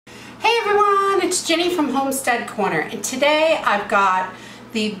it's Ginny from Homestead Corner, and today I've got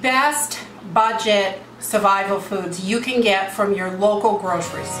the best budget survival foods you can get from your local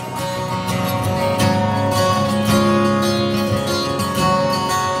grocery store.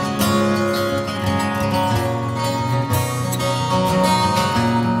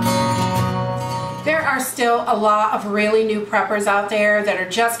 There are still a lot of really new preppers out there that are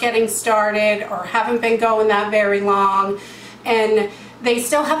just getting started or haven't been going that very long, and they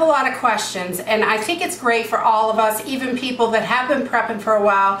still have a lot of questions, and I think it's great for all of us, even people that have been prepping for a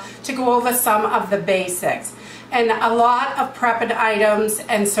while, to go over some of the basics. And a lot of prepped items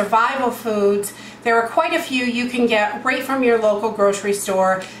and survival foods, there are quite a few you can get right from your local grocery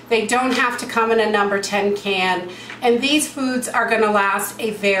store. They don't have to come in a number 10 can, and these foods are going to last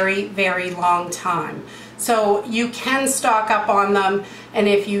a very, very long time. So you can stock up on them, and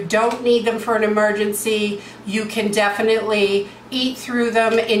if you don't need them for an emergency, you can definitely eat through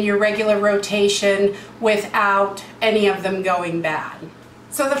them in your regular rotation without any of them going bad.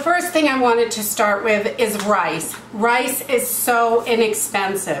 So the first thing I wanted to start with is rice. Rice is so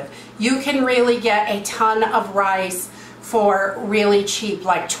inexpensive. You can really get a ton of rice for really cheap,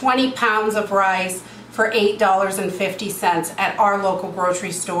 like 20 pounds of rice for $8.50 at our local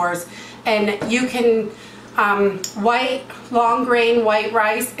grocery stores. And you can, long grain white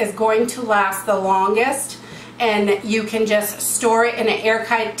rice is going to last the longest, and you can just store it in an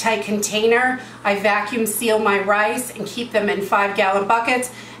airtight container. I vacuum seal my rice and keep them in 5-gallon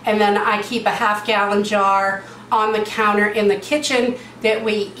buckets, and then I keep a half-gallon jar on the counter in the kitchen that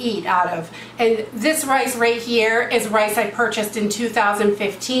we eat out of. And this rice right here is rice I purchased in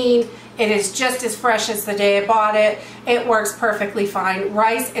 2015. It is just as fresh as the day I bought it. It works perfectly fine.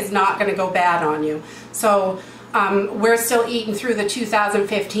 Rice is not going to go bad on you. So we're still eating through the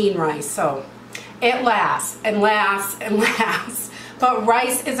 2015 rice. So it lasts and lasts and lasts. But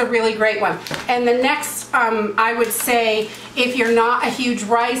rice is a really great one. And the next, I would say, if you're not a huge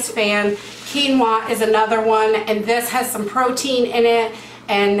rice fan, quinoa is another one. And this has some protein in it.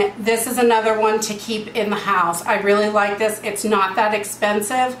 And this is another one to keep in the house. I really like this. It's not that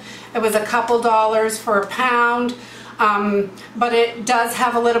expensive. It was a couple dollars for a pound. But it does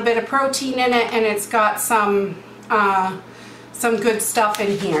have a little bit of protein in it, and it's got some good stuff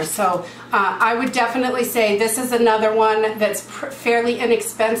in here. So I would definitely say this is another one that's fairly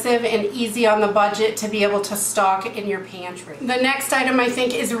inexpensive and easy on the budget to be able to stock in your pantry. The next item I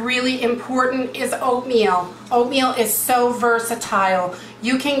think is really important is oatmeal. Oatmeal is so versatile.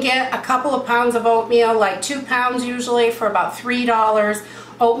 You can get a couple of pounds of oatmeal, like 2 pounds usually, for about $3.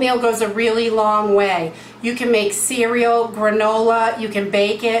 Oatmeal goes a really long way. You can make cereal, granola, you can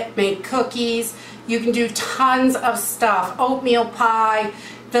bake it, make cookies, you can do tons of stuff. Oatmeal pie,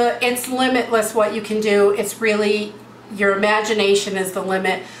 it's limitless what you can do. It's really, your imagination is the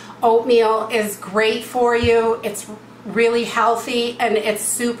limit. Oatmeal is great for you. It's really healthy, and it's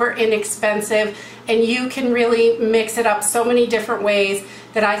super inexpensive, and you can really mix it up so many different ways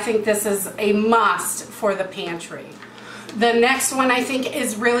that I think this is a must for the pantry. The next one I think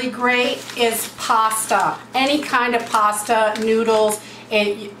is really great is pasta. Any kind of pasta, noodles,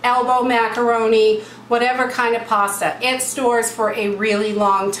 elbow macaroni, whatever kind of pasta. It stores for a really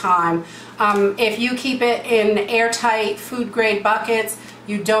long time. If you keep it in airtight food grade buckets,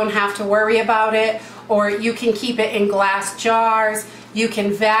 you don't have to worry about it. Or you can keep it in glass jars. You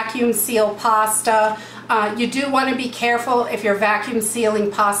can vacuum seal pasta. You do want to be careful if you're vacuum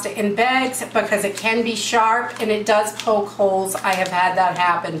sealing pasta in bags, because it can be sharp and it does poke holes. I have had that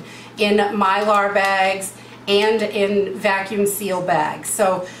happen in Mylar bags and in vacuum seal bags.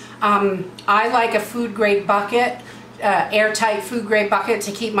 So I like a food grade bucket, airtight food grade bucket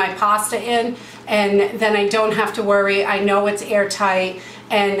to keep my pasta in, and then I don't have to worry. I know it's airtight,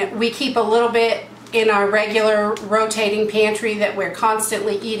 and we keep a little bit in our regular rotating pantry that we're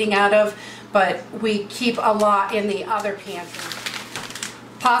constantly eating out of, but we keep a lot in the other pantry.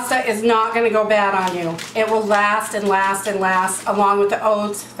 Pasta is not going to go bad on you. It will last and last and last, along with the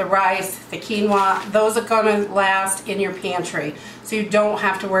oats, the rice, the quinoa. Those are going to last in your pantry, so you don't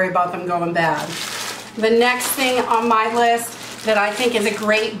have to worry about them going bad. The next thing on my list that I think is a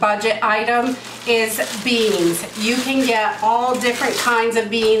great budget item is beans. You can get all different kinds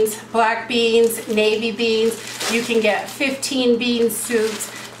of beans, black beans, navy beans. You can get 15 bean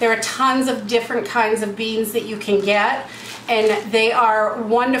soups. There are tons of different kinds of beans that you can get, and they are a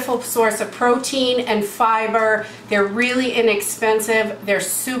wonderful source of protein and fiber. They're really inexpensive. They're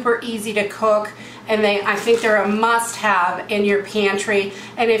super easy to cook, and I think they're a must-have in your pantry.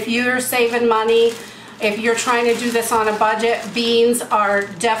 And if you're saving money, If you're trying to do this on a budget, beans are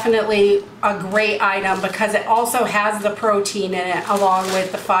definitely a great item because it also has the protein in it along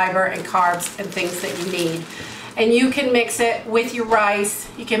with the fiber and carbs and things that you need. And you can mix it with your rice,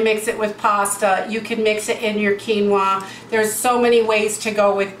 you can mix it with pasta, you can mix it in your quinoa. There's so many ways to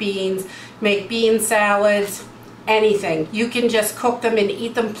go with beans. Make bean salads, anything. You can just cook them and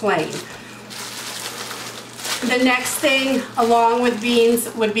eat them plain. The next thing along with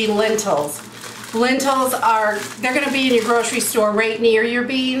beans would be lentils. Lentils they're going to be in your grocery store right near your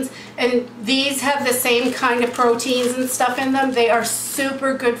beans, and these have the same kind of proteins and stuff in them. They are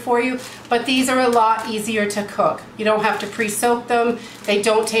super good for you, but these are a lot easier to cook. You don't have to pre-soak them. They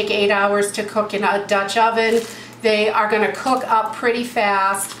don't take 8 hours to cook in a Dutch oven. They are going to cook up pretty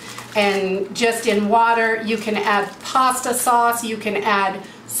fast, and just in water. You can add pasta sauce, you can add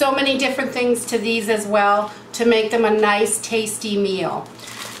so many different things to these as well to make them a nice tasty meal.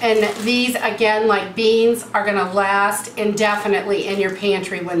 And these, again, like beans, are going to last indefinitely in your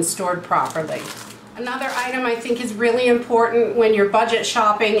pantry when stored properly. Another item I think is really important when you're budget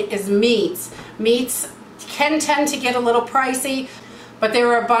shopping is meats. Meats can tend to get a little pricey, but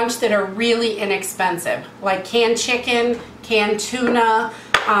there are a bunch that are really inexpensive, like canned chicken, canned tuna.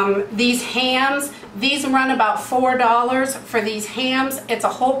 These hams, these run about $4 for these hams. It's a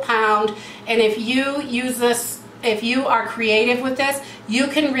whole pound, and if you use this, if you are creative with this, you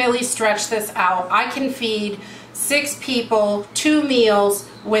can really stretch this out. I can feed 6 people 2 meals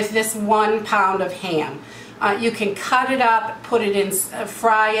with this 1 pound of ham. You can cut it up, put it in,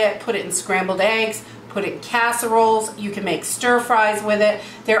 fry it, put it in scrambled eggs, put it in casseroles. You can make stir fries with it.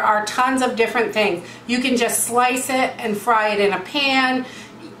 There are tons of different things. You can just slice it and fry it in a pan.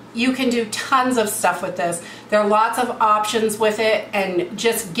 You can do tons of stuff with this. There are lots of options with it, and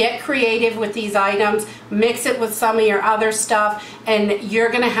just get creative with these items. Mix it with some of your other stuff, and you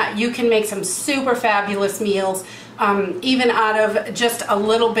can make some super fabulous meals, even out of just a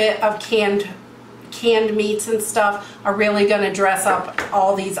little bit of canned meats and stuff are really going to dress up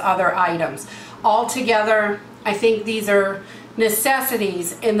all these other items. All together, I think these are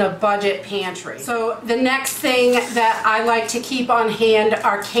necessities in the budget pantry. So the next thing that I like to keep on hand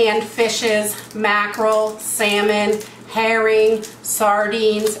are canned fishes, mackerel, salmon, herring,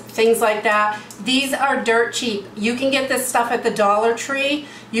 sardines, things like that. These are dirt cheap. You can get this stuff at the Dollar Tree.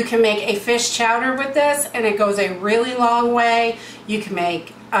 You can make a fish chowder with this, and it goes a really long way. You can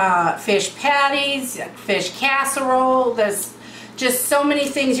make fish patties, fish casserole. There's just so many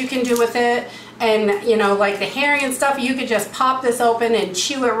things you can do with it. And you know, like the herring and stuff, you could just pop this open and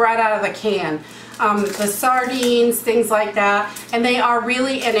chew it right out of the can. The sardines, things like that, and they are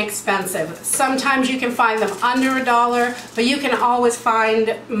really inexpensive. Sometimes you can find them under $1, but you can always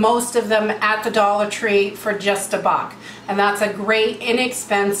find most of them at the Dollar Tree for just $1. And that's a great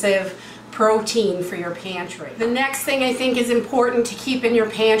inexpensive protein for your pantry. The next thing I think is important to keep in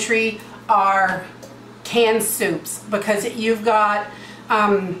your pantry are canned soups, because you've got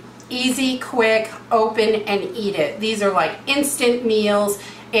easy, quick, open and eat it. These are like instant meals.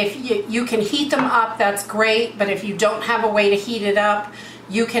 If you can heat them up, that's great, but if you don't have a way to heat it up,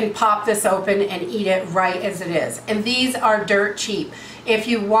 you can pop this open and eat it right as it is. And these are dirt cheap. If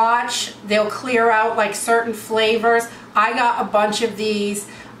you watch, they'll clear out like certain flavors. I got a bunch of these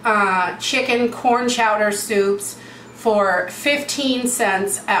chicken corn chowder soups for 15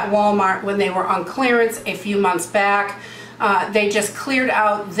 cents at Walmart when they were on clearance a few months back. They just cleared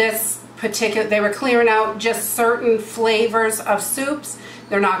out this particular, they were clearing out just certain flavors of soups.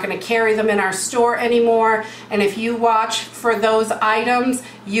 They're not going to carry them in our store anymore. And if you watch for those items,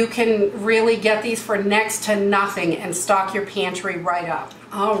 you can really get these for next to nothing and stock your pantry right up.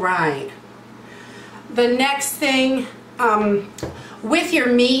 All right. The next thing, with your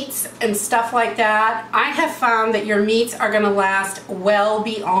meats and stuff like that, I have found that your meats are going to last well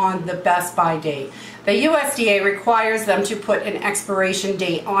beyond the best by date. The USDA requires them to put an expiration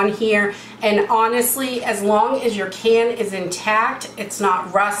date on here, and honestly, as long as your can is intact, it's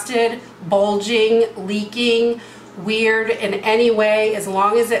not rusted, bulging, leaking, weird in any way, as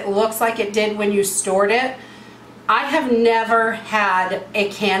long as it looks like it did when you stored it, I have never had a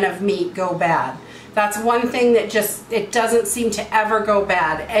can of meat go bad. That's one thing that just, it doesn't seem to ever go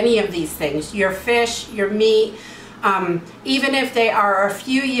bad, any of these things. Your fish, your meat, even if they are a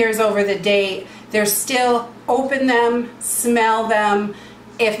few years over the date, they're still, open them, smell them.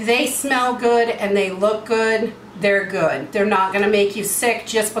 If they smell good and they look good, they're good. They're not going to make you sick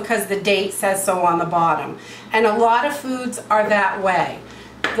just because the date says so on the bottom. And a lot of foods are that way.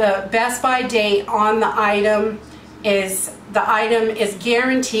 The best by date on the item is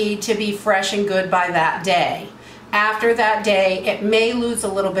guaranteed to be fresh and good by that day. After that day, it may lose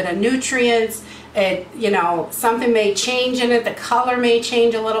a little bit of nutrients, Something may change in it, the color may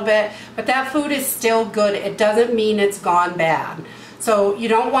change a little bit, but that food is still good. It doesn't mean it's gone bad. So you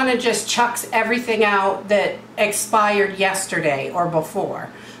don't want to just chuck everything out that expired yesterday or before.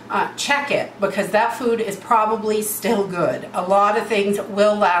 Check it, because that food is probably still good. A lot of things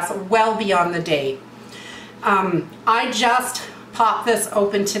will last well beyond the date. I just popped this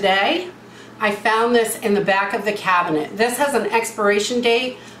open today. I found this in the back of the cabinet. This has an expiration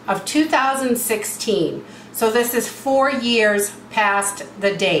date of 2016. So this is 4 years past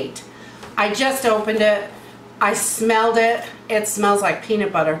the date. I just opened it. I smelled it. It smells like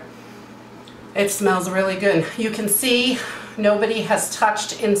peanut butter. It smells really good. You can see nobody has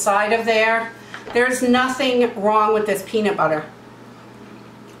touched inside of there. There's nothing wrong with this peanut butter.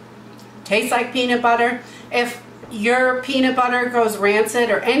 Tastes like peanut butter. If your peanut butter goes rancid,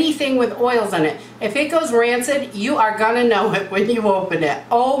 or anything with oils in it, if it goes rancid, you are gonna know it when you open it.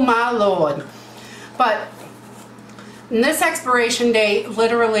 Oh my Lord. But this expiration date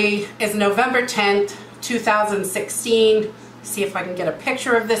literally is November 10th, 2016. See if I can get a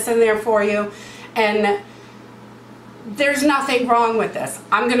picture of this in there for you. And there's nothing wrong with this.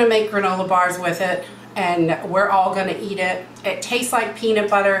 I'm gonna make granola bars with it, and we're all gonna eat it. It tastes like peanut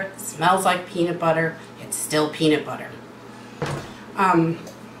butter, smells like peanut butter. It's still peanut butter.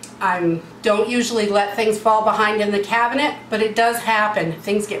 I don't usually let things fall behind in the cabinet, but it does happen.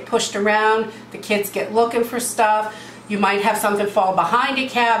 Things get pushed around, the kids get looking for stuff. You might have something fall behind a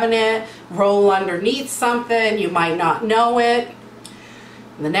cabinet, roll underneath something, you might not know it.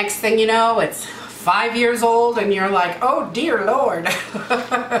 And the next thing you know, it's 5 years old and you're like, oh dear Lord.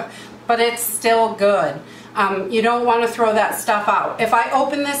 But it's still good. You don't want to throw that stuff out. If I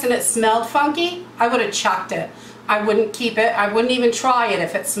opened this and it smelled funky, I would have chucked it. I wouldn't keep it. I wouldn't even try it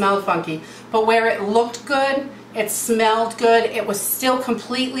if it smelled funky. But where it looked good, it smelled good, it was still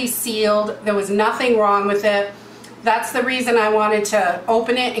completely sealed, there was nothing wrong with it. That's the reason I wanted to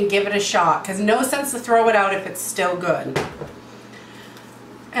open it and give it a shot, because no sense to throw it out if it's still good.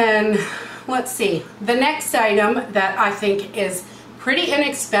 And let's see, the next item that I think is pretty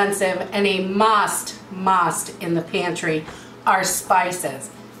inexpensive and a must in the pantry are spices.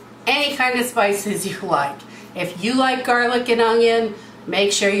 Any kind of spices you like. If you like garlic and onion,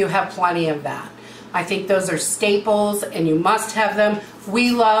 make sure you have plenty of that. I think those are staples and you must have them.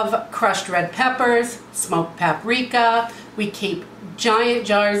 We love crushed red peppers, smoked paprika. We keep giant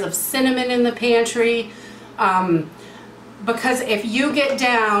jars of cinnamon in the pantry. Because if you get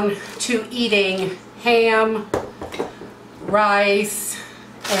down to eating ham, rice,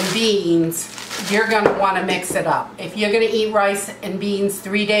 and beans, you're going to want to mix it up. If you're going to eat rice and beans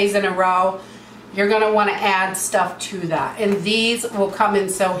 3 days in a row, you're going to want to add stuff to that. And these will come in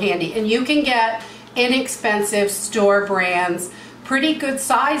so handy. And you can get inexpensive store brands, pretty good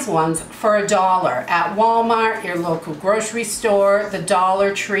size ones for $1 at Walmart, your local grocery store, the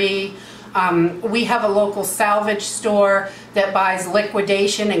Dollar Tree. We have a local salvage store that buys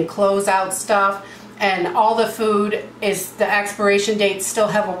liquidation and closeout stuff, and all the food is, the expiration dates still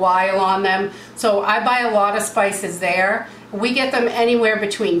have a while on them. So I buy a lot of spices there. We get them anywhere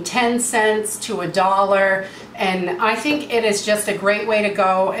between 10 cents to $1, and I think it is just a great way to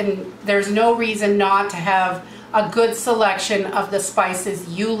go, and there's no reason not to have a good selection of the spices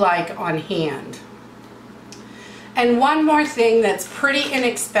you like on hand. And one more thing that's pretty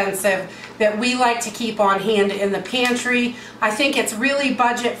inexpensive that we like to keep on hand in the pantry, I think it's really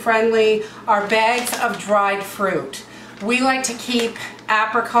budget friendly, are bags of dried fruit. We like to keep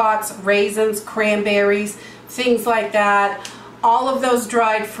apricots, raisins, cranberries, things like that. All of those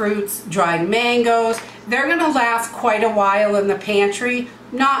dried fruits, dried mangoes, they're going to last quite a while in the pantry.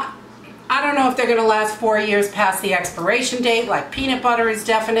 I don't know if they're going to last 4 years past the expiration date, like peanut butter is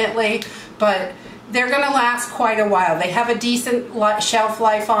definitely, but they're going to last quite a while. They have a decent shelf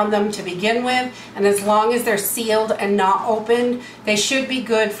life on them to begin with, and as long as they're sealed and not opened, they should be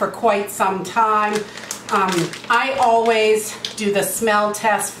good for quite some time. I always do the smell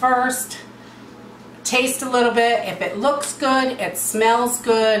test first, taste a little bit. If it looks good, it smells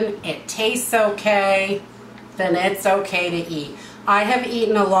good, it tastes okay, then it's okay to eat. I have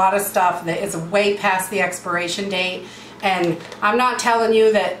eaten a lot of stuff that is way past the expiration date, and I'm not telling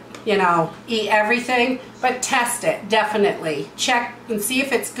you that, you know, eat everything, but test it, definitely. Check and see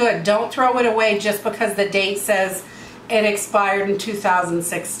if it's good. Don't throw it away just because the date says it expired in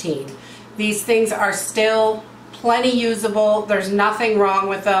 2016. These things are still plenty usable. There's nothing wrong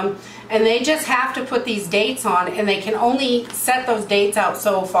with them, and they just have to put these dates on, and they can only set those dates out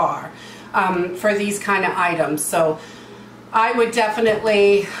so far for these kind of items. So I would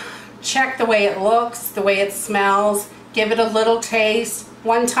definitely check the way it looks, the way it smells, give it a little taste.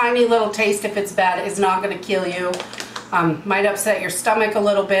 One tiny little taste, if it's bad, is not going to kill you. Might upset your stomach a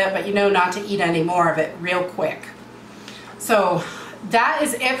little bit, but you know not to eat any more of it real quick. So that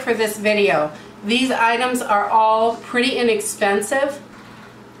is it for this video. These items are all pretty inexpensive.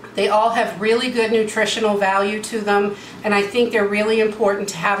 They all have really good nutritional value to them, and I think they're really important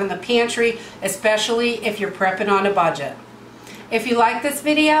to have in the pantry, especially if you're prepping on a budget. If you like this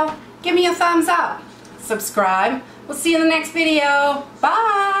video, give me a thumbs up. Subscribe. We'll see you in the next video. Bye!